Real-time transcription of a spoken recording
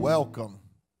Welcome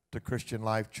to Christian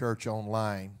Life Church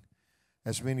Online.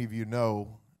 As many of you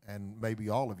know, and maybe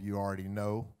all of you already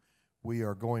know, we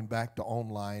are going back to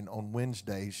online on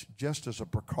Wednesdays just as a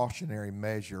precautionary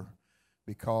measure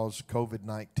because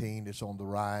COVID-19 is on the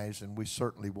rise, and we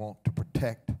certainly want to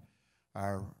protect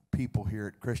our people here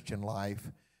at Christian Life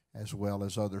as well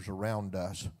as others around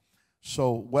us.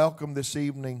 So welcome this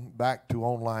evening back to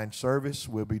online service.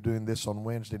 We'll be doing this on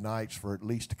Wednesday nights for at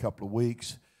least a couple of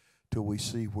weeks till we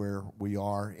see where we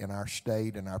are in our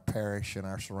state and our parish and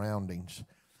our surroundings.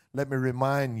 Let me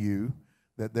remind you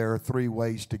that there are three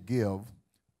ways to give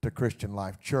to Christian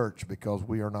Life Church, because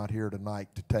we are not here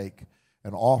tonight to take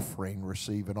an offering,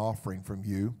 receive an offering from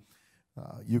you.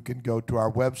 You can go to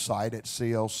our website at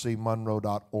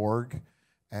clcmonroe.org,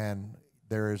 and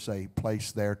there is a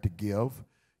place there to give.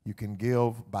 You can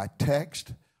give by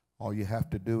text. All you have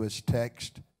to do is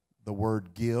text the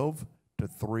word give to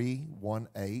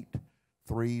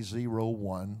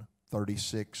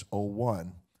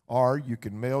 318-301-3601. Or you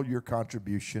can mail your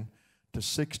contribution to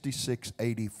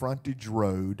 6680 Frontage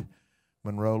Road,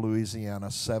 Monroe, Louisiana,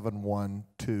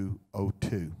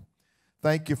 71202.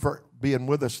 Thank you for being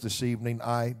with us this evening.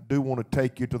 I do want to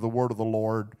take you to the Word of the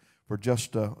Lord for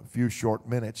just a few short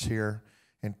minutes here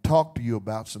and talk to you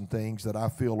about some things that I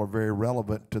feel are very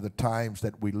relevant to the times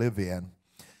that we live in.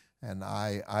 And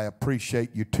I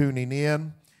appreciate you tuning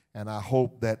in, and I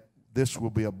hope that this will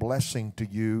be a blessing to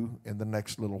you in the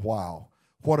next little while.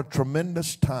 What a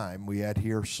tremendous time we had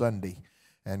here Sunday,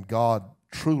 and God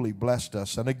truly blessed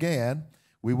us. And again,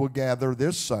 we will gather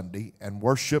this Sunday and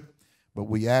worship, but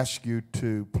we ask you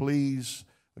to please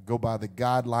go by the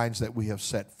guidelines that we have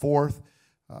set forth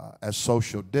as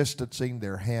social distancing.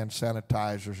 There are hand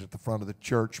sanitizers at the front of the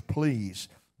church. Please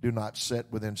do not sit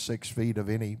within 6 feet of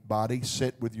anybody.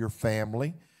 Sit with your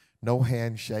family. No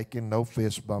handshaking, no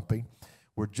fist bumping.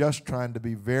 We're just trying to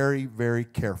be very, very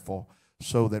careful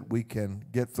so that we can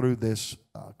get through this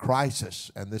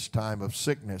crisis and this time of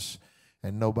sickness,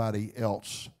 and nobody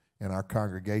else in our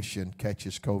congregation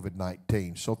catches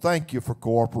COVID-19. So thank you for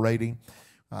cooperating.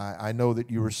 I know that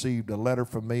you received a letter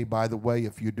from me. By the way,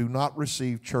 if you do not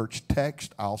receive church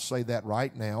text, I'll say that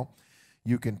right now.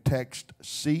 You can text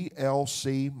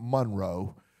CLC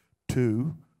Monroe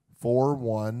to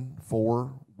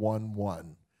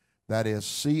 41411. That is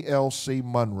CLC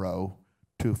Monroe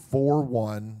to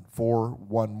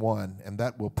 41411, and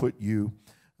that will put you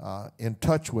in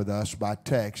touch with us by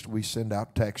text. We send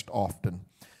out text often.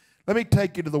 Let me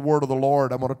take you to the Word of the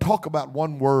Lord. I'm going to talk about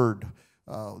one word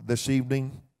this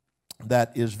evening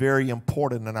that is very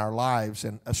important in our lives,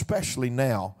 and especially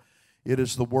now. It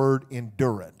is the word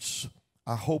endurance.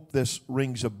 I hope this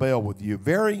rings a bell with you.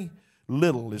 Very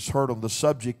little is heard on the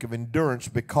subject of endurance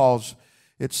because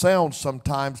it sounds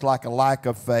sometimes like a lack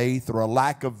of faith or a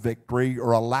lack of victory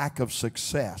or a lack of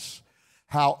success.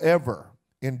 However,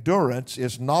 endurance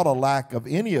is not a lack of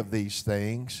any of these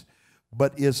things,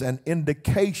 but is an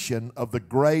indication of the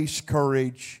grace,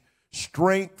 courage,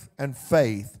 strength, and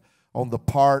faith on the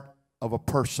part of a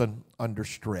person under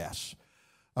stress.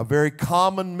 A very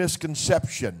common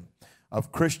misconception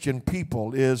of Christian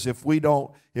people is if we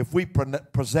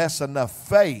possess enough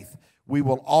faith, we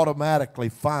will automatically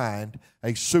find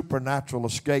a supernatural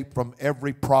escape from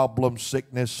every problem,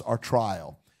 sickness, or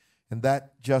trial. And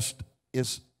that just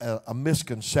is a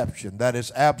misconception. That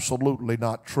is absolutely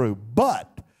not true.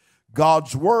 But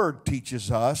God's Word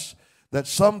teaches us that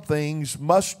some things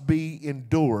must be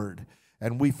endured,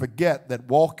 and we forget that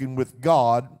walking with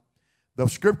God, the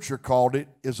Scripture called it,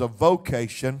 is a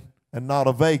vocation and not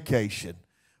a vacation.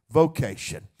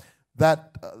 Vocation.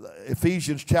 That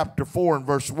Ephesians chapter 4 and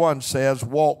verse 1 says,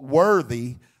 walk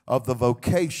worthy of the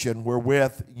vocation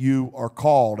wherewith you are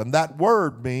called. And that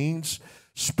word means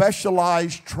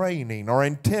specialized training or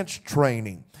intense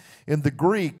training. In the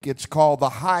Greek, it's called the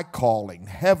high calling,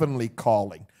 heavenly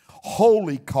calling,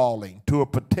 holy calling to a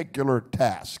particular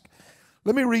task.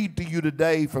 Let me read to you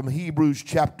today from Hebrews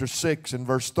chapter 6 and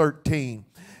verse 13.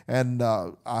 And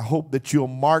I hope that you'll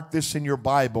mark this in your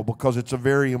Bible because it's a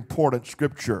very important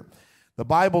scripture. The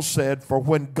Bible said, for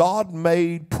when God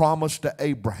made promise to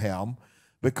Abraham,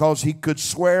 because he could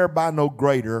swear by no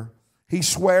greater, he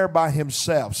sware by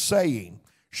himself, saying,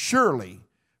 surely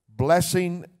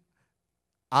blessing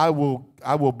I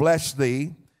will bless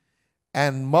thee,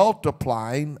 and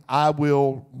multiplying I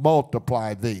will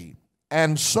multiply thee.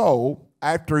 And so,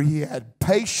 after he had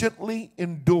patiently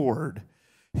endured,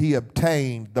 he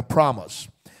obtained the promise.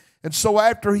 And so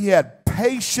after he had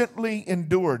patiently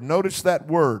endured, notice that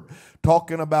word,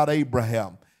 talking about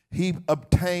Abraham, he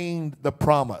obtained the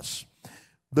promise.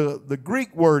 The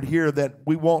Greek word here that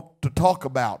we want to talk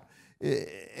about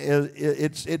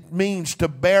it means to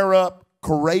bear up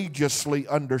courageously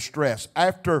under stress.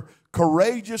 After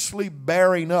courageously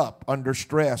bearing up under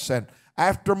stress and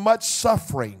after much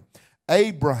suffering,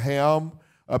 Abraham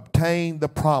obtained the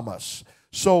promise.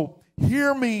 So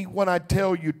hear me when I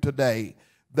tell you today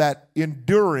that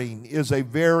enduring is a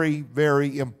very,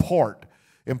 very important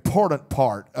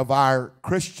part of our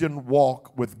Christian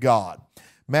walk with God.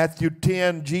 Matthew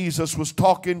 10, Jesus was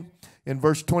talking in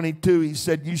verse 22. He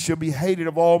said, "You shall be hated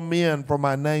of all men for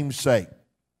my name's sake."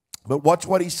 But watch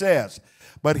what he says.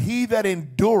 "But he that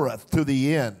endureth to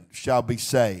the end shall be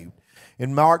saved."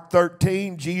 In Mark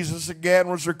 13, Jesus again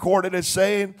was recorded as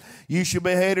saying, "You shall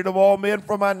be hated of all men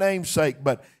for my name's sake,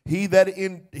 but he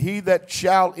that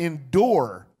shall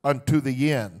endure unto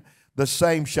the end, the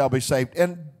same shall be saved."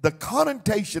 And the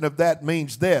connotation of that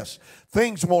means this: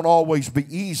 things won't always be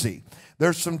easy.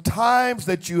 There's some times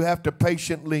that you have to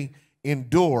patiently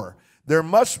endure. There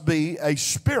must be a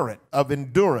spirit of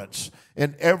endurance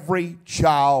in every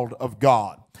child of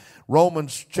God.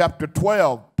 Romans chapter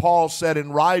 12, Paul said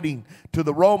in writing to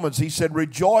the Romans, he said,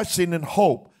 "Rejoicing in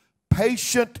hope,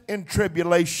 patient in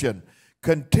tribulation,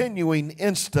 continuing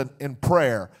instant in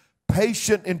prayer."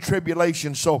 Patient in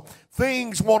tribulation. So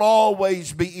things won't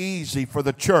always be easy for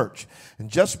the church. And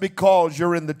just because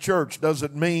you're in the church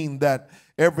doesn't mean that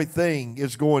everything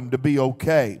is going to be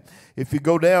okay. If you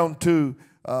go down to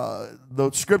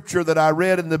the scripture that I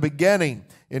read in the beginning,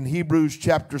 in Hebrews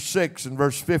chapter 6 and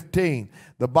verse 15,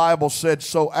 the Bible said,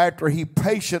 "So after he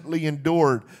patiently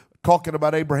endured," talking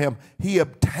about Abraham, "he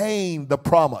obtained the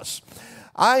promise."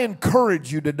 I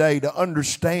encourage you today to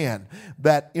understand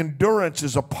that endurance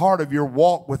is a part of your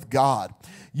walk with God.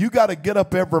 You got to get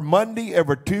up every Monday,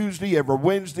 every Tuesday, every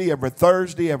Wednesday, every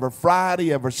Thursday, every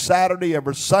Friday, every Saturday,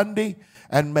 every Sunday,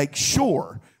 and make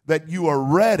sure that you are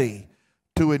ready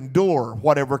to endure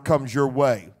whatever comes your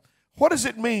way. What does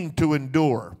it mean to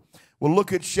endure? Well,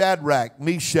 look at Shadrach,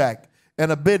 Meshach,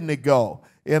 and Abednego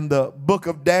in the book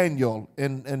of Daniel,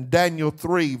 in Daniel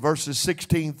 3, verses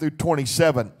 16 through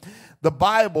 27. The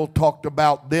Bible talked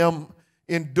about them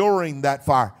enduring that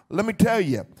fire. Let me tell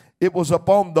you, it was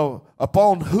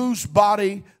upon whose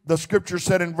body, the scripture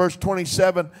said in verse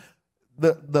 27,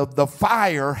 the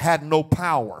fire had no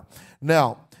power.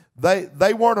 Now,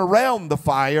 they weren't around the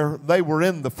fire, they were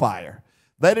in the fire.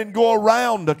 They didn't go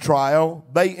around the trial,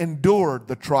 they endured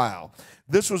the trial.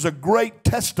 This was a great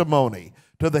testimony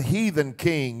to the heathen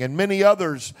king and many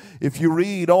others if you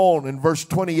read on in verse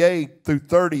 28 through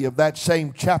 30 of that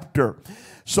same chapter.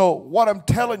 So what I'm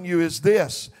telling you is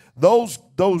this: those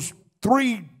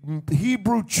three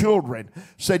Hebrew children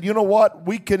said, "You know what?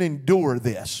 We can endure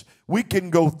this. We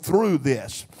can go through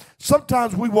this."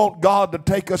 Sometimes we want God to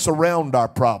take us around our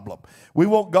problem. We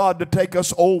want God to take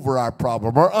us over our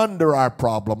problem or under our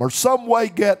problem or some way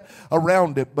get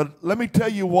around it. But let me tell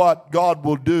you what God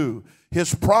will do.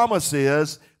 His promise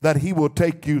is that he will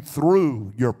take you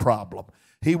through your problem.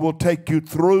 He will take you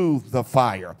through the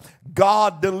fire.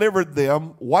 God delivered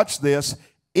them, watch this,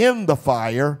 in the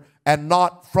fire and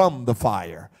not from the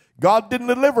fire. God didn't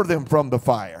deliver them from the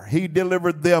fire. He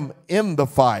delivered them in the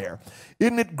fire.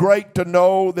 Isn't it great to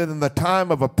know that in the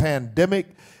time of a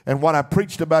pandemic and what I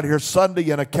preached about here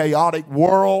Sunday, in a chaotic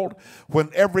world when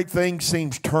everything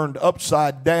seems turned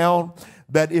upside down,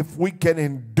 that if we can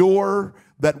endure,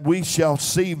 that we shall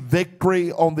see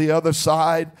victory on the other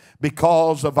side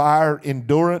because of our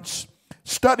endurance?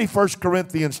 Study 1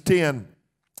 Corinthians 10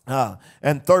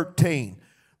 and 13.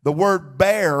 The word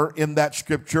bear in that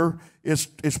scripture is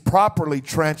properly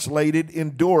translated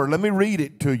endure. Let me read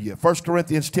it to you. 1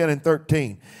 Corinthians 10 and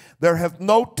 13. "There hath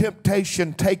no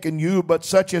temptation taken you but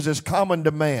such as is common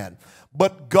to man.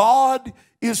 But God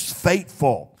is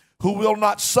faithful, who will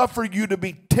not suffer you to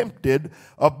be tempted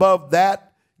above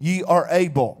that ye are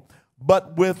able,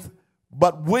 but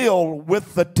will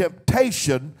with the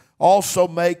temptation also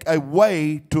make a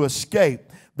way to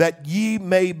escape, that ye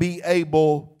may be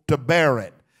able to bear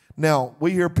it." Now,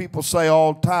 we hear people say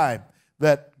all the time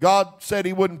that God said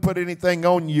he wouldn't put anything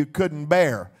on you couldn't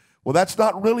bear. Well, that's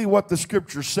not really what the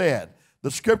scripture said. The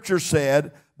scripture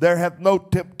said, "There hath no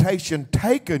temptation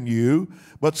taken you,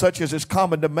 but such as is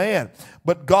common to man.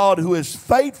 But God, who is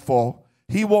faithful,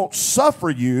 he won't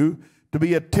suffer you to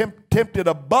be tempted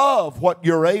above what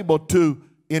you're able to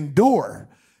endure.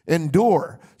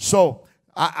 So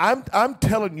I'm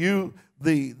telling you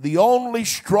the only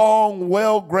strong,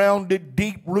 well-grounded,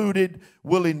 deep-rooted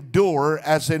will endure,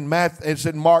 as in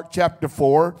Mark chapter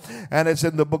 4 and as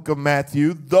in the book of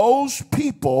Matthew. Those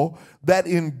people that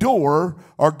endure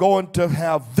are going to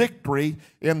have victory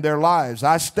in their lives.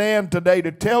 I stand today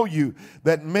to tell you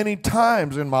that many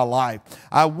times in my life,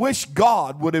 I wish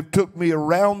God would have took me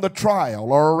around the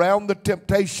trial or around the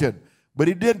temptation, but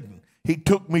He didn't. He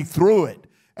took me through it.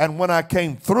 And when I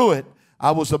came through it, I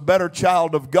was a better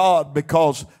child of God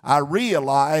because I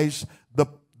realized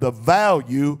the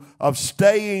value of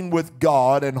staying with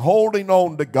God and holding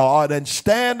on to God and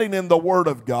standing in the Word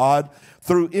of God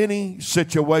through any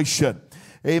situation.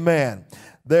 Amen.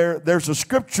 There's a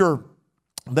scripture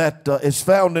that is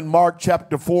found in Mark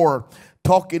chapter 4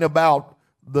 talking about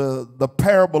the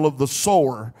parable of the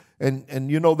sower.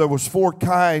 And you know, there was four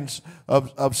kinds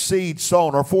of seed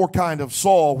sown, or four kinds of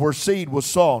soil where seed was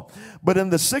sown. But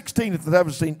in the 16th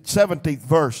and 17th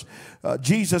verse,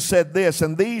 Jesus said this,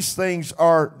 and these things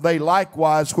are they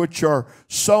likewise which are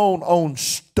sown on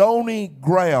stony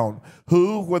ground,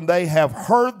 who, when they have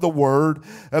heard the word,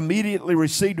 immediately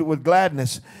received it with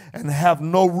gladness, and have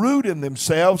no root in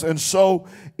themselves, and so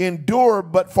endure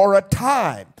but for a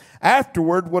time.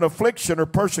 Afterward, when affliction or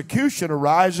persecution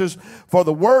arises for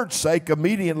the word's sake,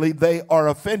 immediately they are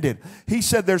offended. He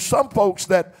said there's some folks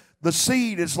that the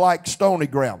seed is like stony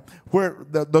ground, where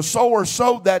the sower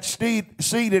sowed that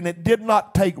seed and it did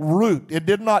not take root. It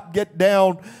did not get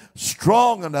down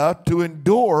strong enough to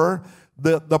endure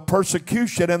the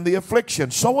persecution and the affliction.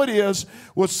 So it is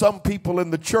with some people in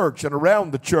the church and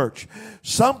around the church.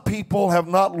 Some people have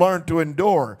not learned to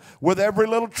endure. With every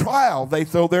little trial, they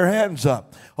throw their hands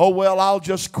up. Oh, well, I'll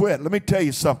just quit. Let me tell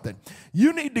you something.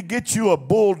 You need to get you a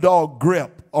bulldog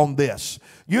grip on this.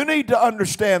 You need to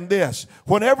understand this.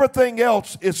 When everything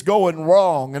else is going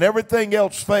wrong and everything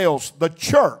else fails, the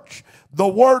church, the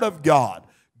Word of God,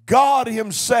 God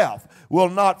Himself will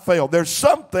not fail. There's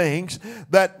some things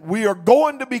that we are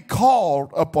going to be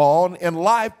called upon in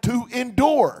life to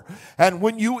endure. And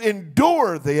when you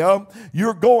endure them,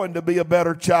 you're going to be a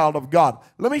better child of God.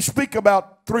 Let me speak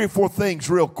about 3 or 4 things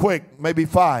real quick, maybe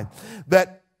 5,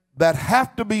 that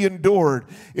have to be endured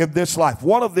in this life.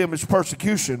 One of them is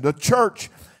persecution. The church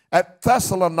at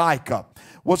Thessalonica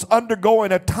was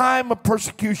undergoing a time of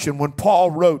persecution when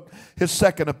Paul wrote his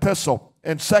second epistle.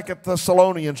 In 2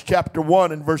 Thessalonians chapter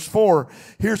 1 and verse 4,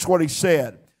 here's what he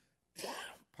said.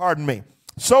 Pardon me.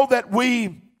 So that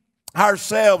we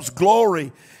ourselves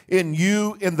glory in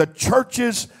you in the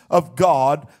churches of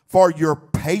God for your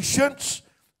patience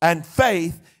and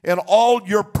faith in all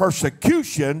your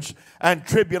persecutions and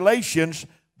tribulations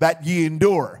that ye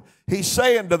endure. He's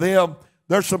saying to them,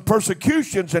 there's some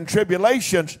persecutions and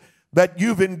tribulations that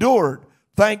you've endured.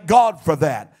 Thank God for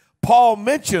that. Paul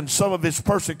mentions some of his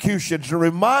persecutions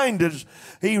and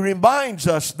he reminds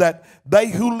us that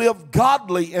they who live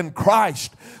godly in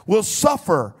Christ will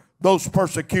suffer those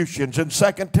persecutions. In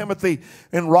 2 Timothy,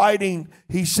 in writing,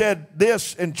 he said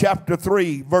this in chapter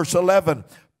 3, verse 11,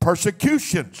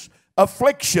 persecutions,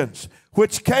 afflictions,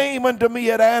 which came unto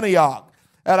me at Antioch,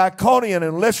 at Iconium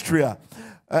and Lystra,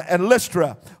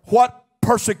 what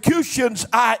persecutions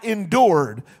I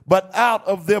endured, but out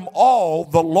of them all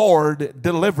the Lord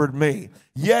delivered me.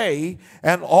 Yea,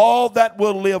 and all that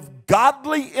will live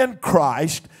godly in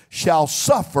Christ shall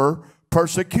suffer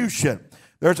persecution.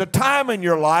 There's a time in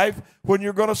your life when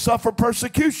you're going to suffer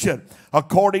persecution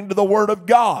according to the Word of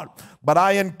God. But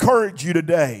I encourage you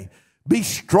today, be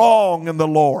strong in the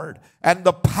Lord and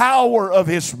the power of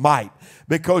His might,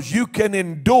 because you can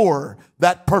endure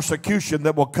that persecution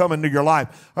that will come into your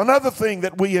life. Another thing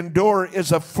that we endure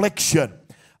is affliction.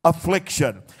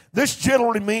 Affliction. This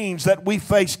generally means that we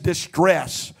face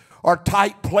distress or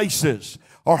tight places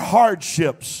or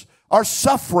hardships or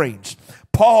sufferings.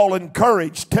 Paul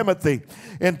encouraged Timothy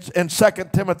in 2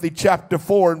 Timothy chapter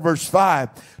 4 and verse 5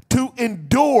 to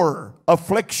endure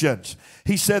afflictions.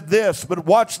 He said this, but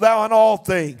watch thou in all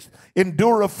things,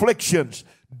 endure afflictions,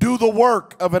 do the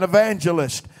work of an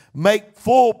evangelist, make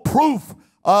full proof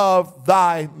of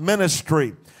thy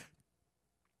ministry.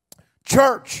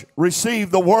 Church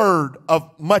received the word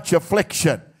of much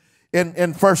affliction.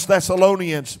 In 1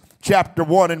 Thessalonians chapter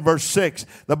 1 and verse 6,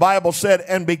 the Bible said,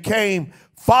 and became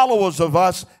followers of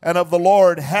us and of the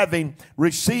Lord, having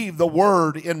received the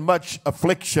word in much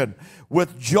affliction,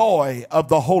 with joy of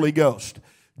the Holy Ghost.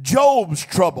 Job's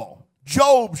trouble,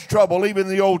 even in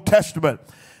the Old Testament,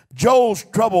 Job's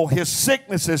trouble, his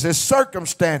sicknesses, his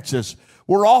circumstances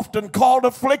were often called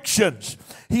afflictions.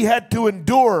 He had to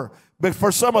endure, but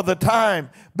for some of the time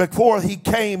before he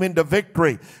came into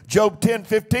victory. Job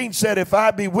 10:15 said, if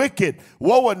I be wicked,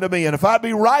 woe unto me, and if I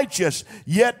be righteous,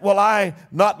 yet will I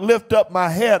not lift up my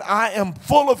head. I am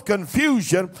full of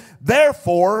confusion.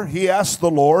 Therefore, he asked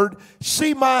the Lord,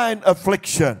 see mine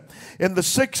affliction. In the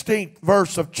 16th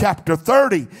verse of chapter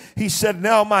 30, he said,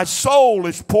 now my soul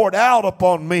is poured out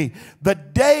upon me. The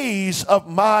days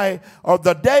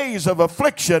of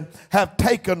affliction have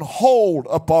taken hold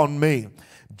upon me.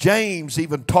 James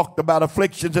even talked about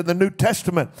afflictions in the New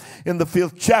Testament. In the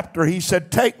 5th chapter, he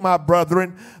said, take, my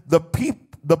brethren,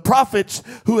 the prophets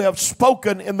who have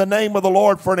spoken in the name of the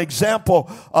Lord for an example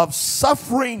of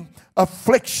suffering,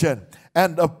 affliction,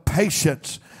 and of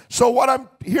patience. So what I'm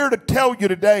here to tell you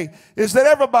today is that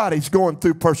everybody's going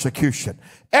through persecution.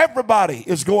 Everybody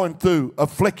is going through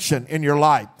affliction in your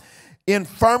life.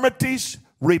 Infirmities,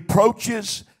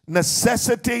 reproaches,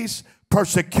 necessities,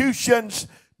 persecutions,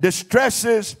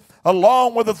 distresses,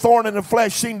 along with the thorn in the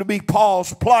flesh seem to be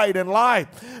Paul's plight in life.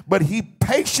 But he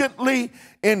patiently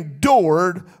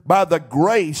endured by the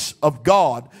grace of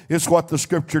God is what the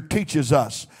scripture teaches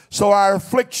us. So our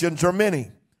afflictions are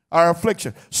many. Our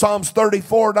affliction. Psalms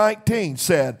 34:19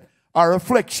 said, our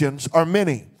afflictions are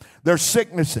many. There's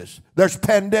sicknesses, there's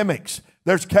pandemics,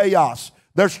 there's chaos,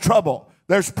 there's trouble,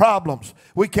 there's problems.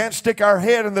 We can't stick our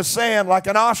head in the sand like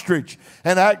an ostrich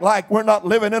and act like we're not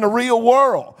living in a real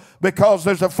world, because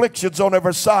there's afflictions on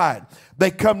every side. They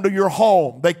come to your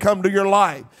home, they come to your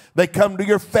life, they come to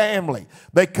your family,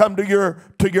 they come to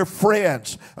your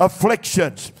friends.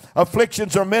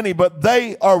 Afflictions are many, but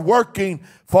they are working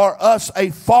for us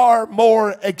a far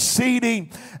more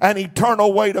exceeding and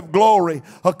eternal weight of glory,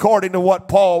 according to what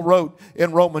Paul wrote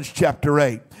in Romans chapter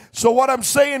 8. So what I'm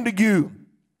saying to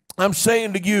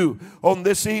you on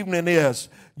this evening is,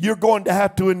 you're going to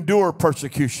have to endure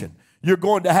persecution. You're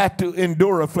going to have to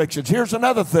endure afflictions. Here's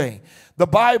another thing. The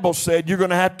Bible said you're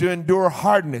going to have to endure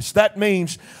hardness. That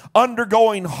means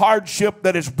undergoing hardship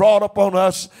that is brought upon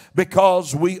us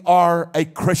because we are a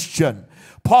Christian.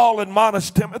 Paul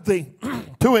admonished Timothy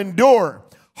to endure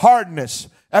hardness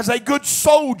as a good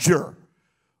soldier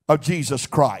of Jesus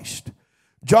Christ.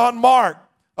 John Mark,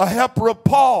 a helper of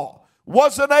Paul,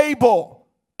 wasn't able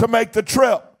to make the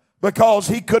trip because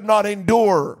he could not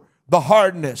endure the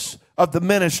hardness of the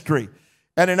ministry.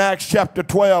 And in Acts chapter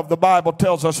 12, the Bible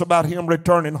tells us about him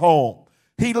returning home.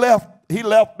 He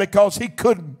left because he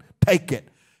couldn't take it.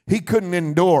 He couldn't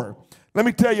endure. Let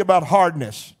me tell you about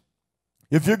hardness.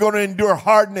 If you're going to endure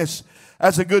hardness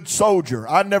as a good soldier,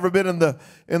 I've never been in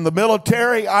the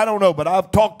military, I don't know, but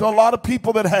I've talked to a lot of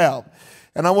people that have.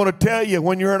 And I want to tell you,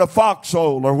 when you're in a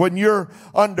foxhole or when you're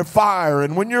under fire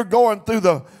and when you're going through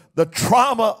the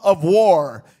trauma of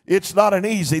war, it's not an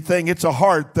easy thing, it's a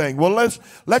hard thing. Well,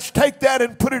 let's take that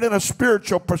and put it in a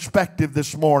spiritual perspective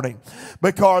this evening,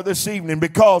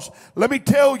 because let me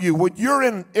tell you, when you're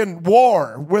in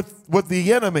war with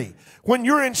the enemy, when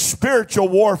you're in spiritual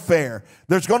warfare,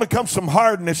 there's going to come some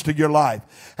hardness to your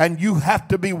life, and you have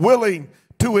to be willing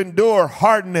to endure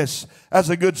hardness as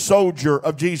a good soldier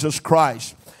of Jesus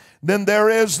Christ. Then there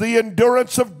is the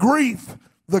endurance of grief.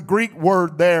 The Greek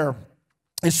word there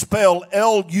is spelled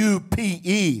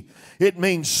L-U-P-E. It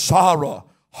means sorrow,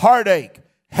 heartache,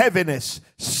 heaviness,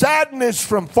 sadness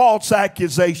from false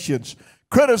accusations,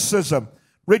 criticism,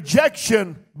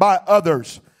 rejection by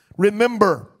others.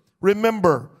 Remember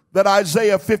that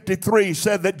Isaiah 53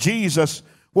 said that Jesus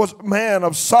was a man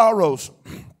of sorrows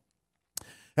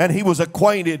and he was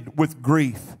acquainted with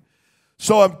grief.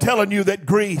 So I'm telling you that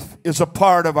grief is a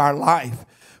part of our life.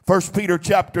 1 Peter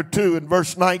chapter 2 and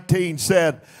verse 19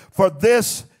 said, for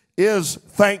this is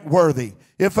thankworthy,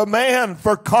 if a man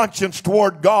for conscience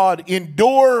toward God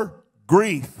endure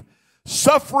grief,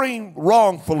 suffering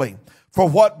wrongfully. For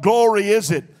what glory is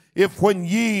it, if when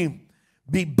ye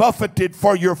be buffeted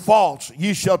for your faults,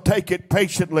 ye shall take it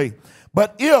patiently?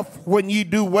 But if when ye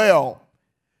do well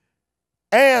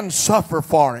and suffer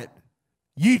for it,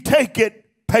 ye take it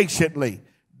patiently,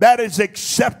 that is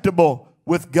acceptable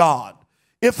with God.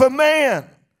 If a man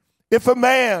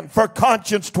for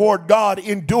conscience toward God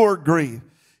endure grief,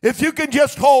 if you can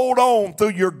just hold on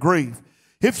through your grief,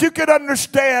 if you can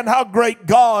understand how great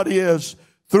God is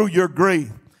through your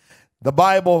grief, the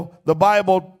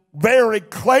Bible very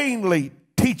plainly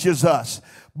teaches us,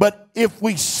 but if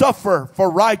we suffer for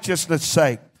righteousness'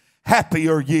 sake, happy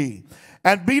are ye.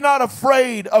 And be not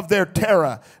afraid of their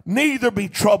terror, neither be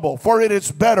troubled, for it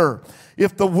is better,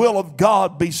 if the will of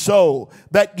God be so,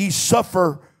 that ye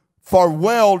suffer for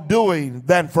well-doing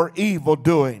than for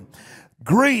evil-doing.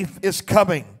 Grief is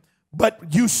coming, but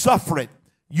you suffer it,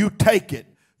 you take it,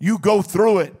 you go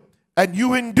through it, and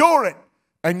you endure it,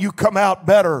 and you come out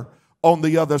better on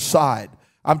the other side.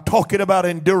 I'm talking about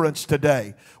endurance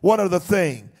today. One other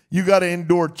thing, you got to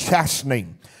endure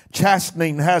chastening.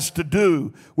 Chastening has to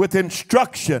do with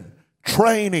instruction,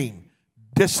 training,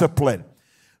 discipline.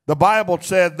 The Bible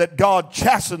said that God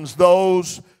chastens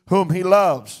those whom he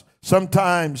loves.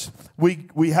 Sometimes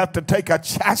we have to take a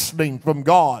chastening from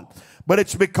God, but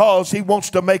it's because he wants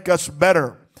to make us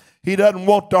better. He doesn't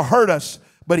want to hurt us,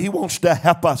 but he wants to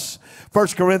help us. 1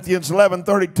 Corinthians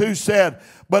 11:32 said,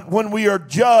 but when we are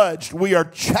judged, we are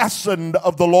chastened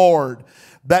of the Lord,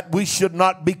 that we should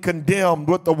not be condemned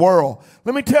with the world.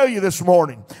 Let me tell you this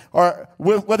morning,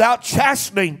 without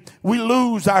chastening, we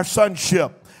lose our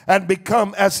sonship and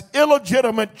become as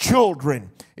illegitimate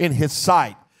children in his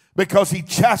sight, because he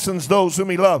chastens those whom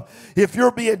he loves. If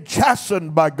you're being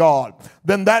chastened by God,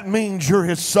 then that means you're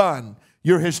his son,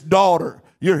 you're his daughter,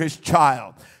 you're his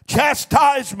child.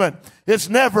 Chastisement is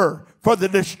never for the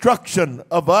destruction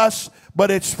of us,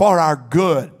 but it's for our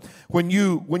good. When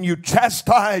you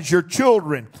chastise your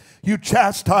children, you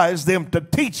chastise them to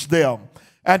teach them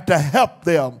and to help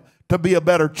them to be a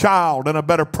better child and a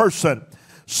better person.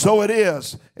 So it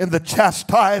is in the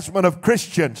chastisement of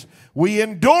Christians. We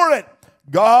endure it.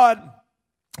 God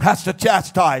has to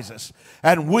chastise us,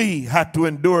 and we have to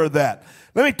endure that.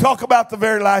 Let me talk about the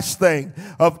very last thing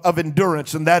of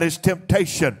endurance, and that is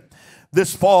temptation.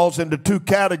 This falls into two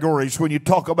categories when you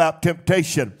talk about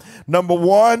temptation. Number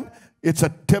one,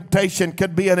 temptation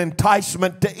can be an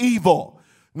enticement to evil.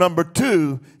 Number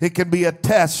two, it can be a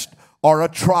test or a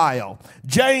trial.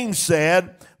 James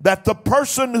said that the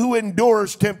person who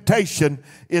endures temptation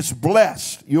is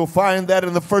blessed. You'll find that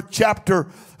in the first chapter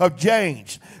of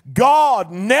James.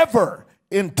 God never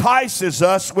entices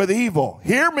us with evil.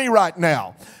 Hear me right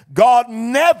now. God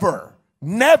never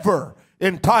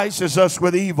entices us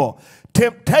with evil.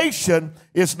 Temptation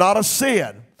is not a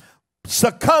sin.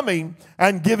 Succumbing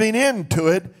and giving in to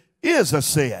it is a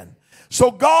sin.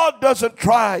 So God doesn't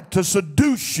try to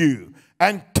seduce you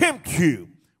and tempt you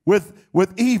with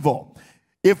evil.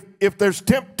 If there's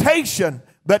temptation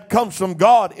that comes from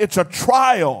God, it's a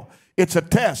trial, it's a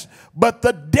test. But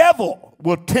the devil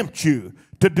will tempt you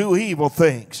to do evil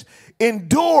things.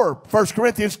 Endure, 1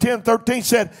 Corinthians 10:13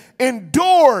 said,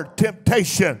 endure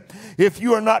temptation if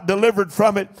you are not delivered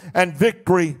from it, and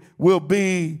victory will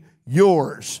be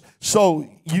yours. So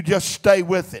you just stay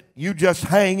with it. You just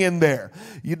hang in there.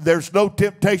 There's no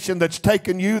temptation that's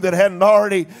taken you that hadn't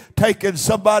already taken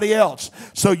somebody else.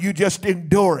 So you just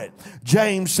endure it.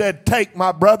 James said, take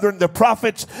my brethren, the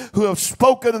prophets who have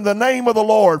spoken in the name of the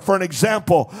Lord for an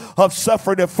example of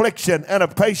suffering affliction and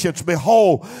of patience.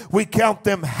 Behold, we count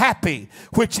them happy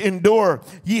which endure.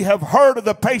 Ye have heard of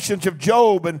the patience of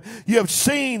Job, and ye have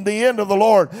seen the end of the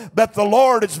Lord, that the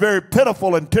Lord is very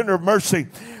pitiful and tender of mercy.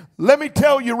 Let me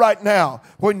tell you right now,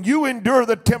 when you endure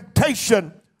the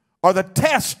temptation or the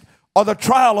test or the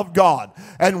trial of God,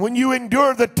 and when you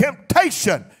endure the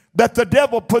temptation that the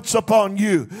devil puts upon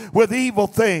you with evil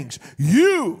things,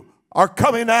 you are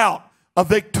coming out a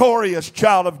victorious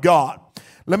child of God.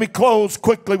 Let me close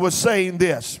quickly with saying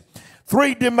this.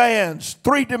 Three demands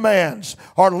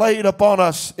are laid upon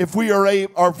us if we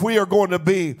are going to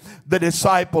be the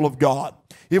disciple of God.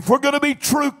 If we're going to be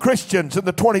true Christians in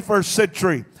the 21st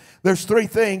century, there's three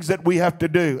things that we have to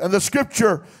do. And the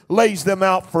scripture lays them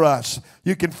out for us.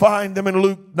 You can find them in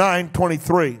Luke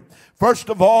 9:23. First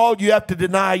of all, you have to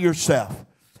deny yourself.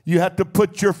 You have to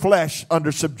put your flesh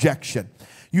under subjection.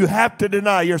 You have to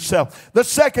deny yourself. The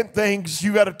second thing is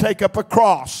you got to take up a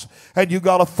cross, and you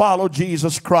got to follow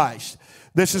Jesus Christ.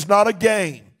 This is not a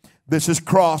game. This is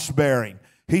cross bearing.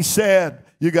 He said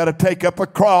you got to take up a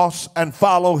cross and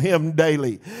follow him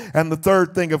daily. And the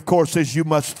third thing, of course, is you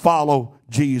must follow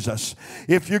Jesus.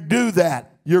 If you do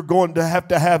that, you're going to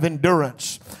have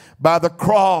endurance. By the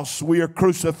cross we are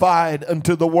crucified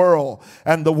unto the world,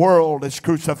 and the world is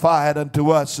crucified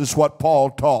unto us, is what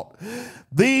Paul taught.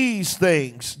 These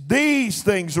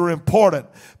things are important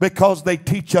because they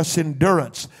teach us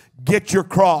endurance. Get your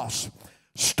cross.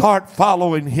 Start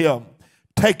following him.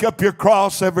 Take up your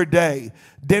cross every day.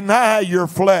 Deny your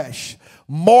flesh.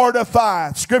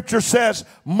 Mortify. Scripture says,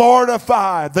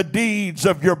 mortify the deeds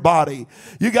of your body.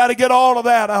 You got to get all of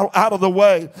that out of the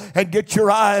way and get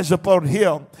your eyes upon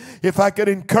him. If I could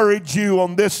encourage you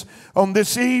on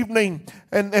this evening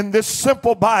and this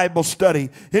simple Bible study,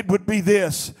 it would be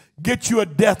this. Get you a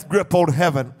death grip on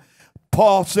heaven.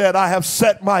 Paul said, I have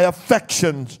set my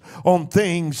affections on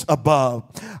things above.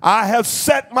 I have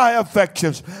set my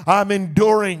affections. I'm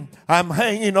enduring. I'm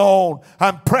hanging on.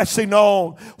 I'm pressing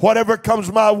on. Whatever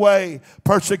comes my way,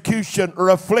 persecution or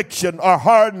affliction or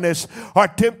hardness or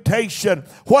temptation,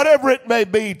 whatever it may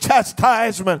be,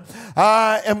 chastisement,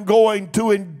 I am going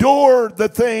to endure the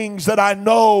things that I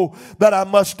know that I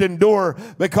must endure,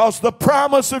 because the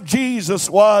promise of Jesus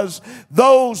was,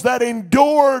 those that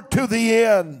endure to the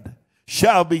end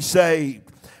shall be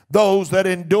saved. Those that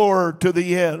endure to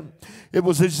the end. It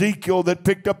was Ezekiel that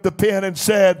picked up the pen and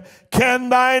said, can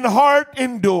thine heart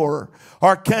endure,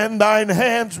 or can thine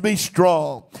hands be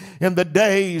strong in the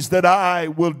days that I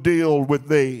will deal with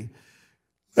thee?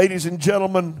 Ladies and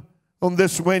gentlemen, on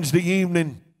this Wednesday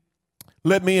evening,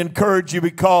 let me encourage you,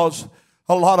 because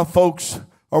a lot of folks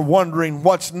are wondering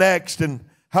what's next and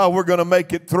how we're going to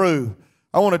make it through.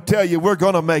 I want to tell you, we're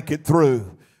going to make it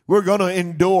through. We're going to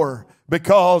endure,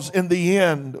 because in the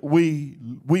end, we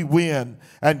win,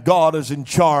 and God is in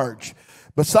charge.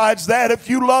 Besides that, if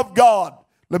you love God,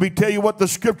 let me tell you what the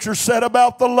Scripture said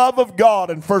about the love of God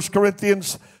in 1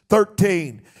 Corinthians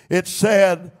 13. It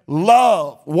said,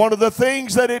 love, one of the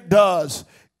things that it does,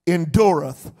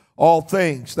 endureth all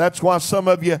things. That's why some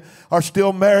of you are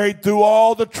still married through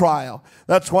all the trial.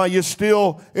 That's why you're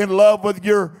still in love with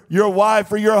your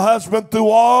wife or your husband through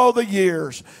all the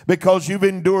years, because you've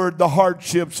endured the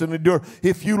hardships and endured.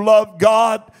 If you love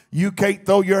God, you can't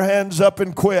throw your hands up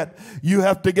and quit. You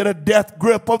have to get a death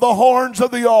grip of the horns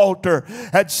of the altar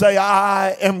and say,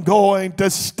 I am going to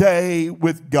stay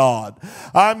with God.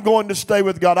 I'm going to stay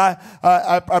with God.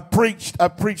 I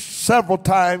preached several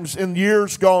times in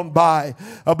years gone by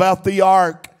about the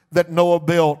ark that Noah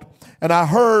built. And I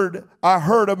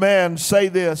heard a man say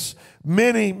this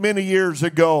many, many years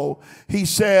ago. He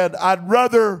said, I'd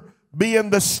rather be in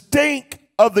the stink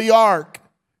of the ark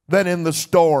than in the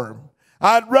storm.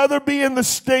 I'd rather be in the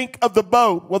stink of the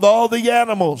boat with all the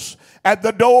animals and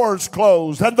the doors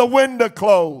closed and the window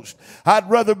closed. I'd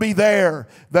rather be there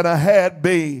than I had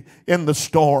be in the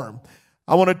storm.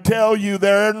 I want to tell you,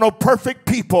 there are no perfect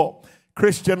people.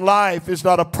 Christian life is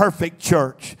not a perfect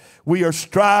church. We are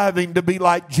striving to be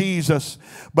like Jesus.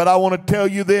 But I want to tell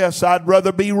you this, I'd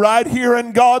rather be right here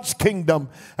in God's kingdom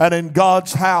and in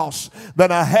God's house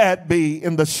than I had be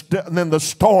in the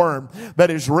storm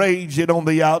that is raging on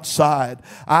the outside.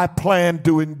 I plan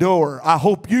to endure. I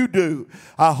hope you do.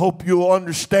 I hope you'll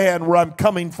understand where I'm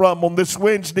coming from on this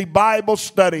Wednesday Bible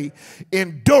study.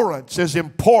 Endurance is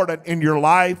important in your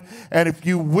life, and if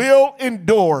you will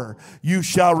endure, you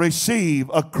shall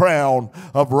receive a crown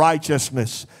of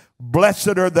righteousness.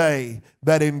 Blessed are they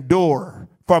that endure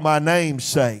for my name's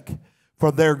sake,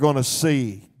 for they're going to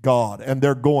see God and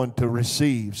they're going to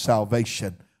receive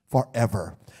salvation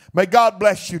forever. May God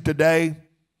bless you today.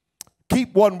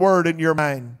 Keep one word in your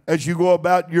mind as you go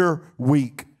about your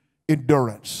week: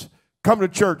 endurance. Come to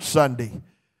church Sunday.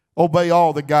 Obey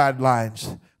all the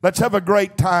guidelines. Let's have a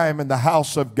great time in the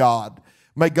house of God.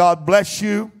 May God bless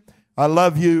you. I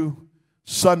love you.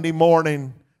 Sunday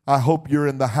morning, I hope you're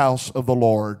in the house of the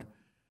Lord.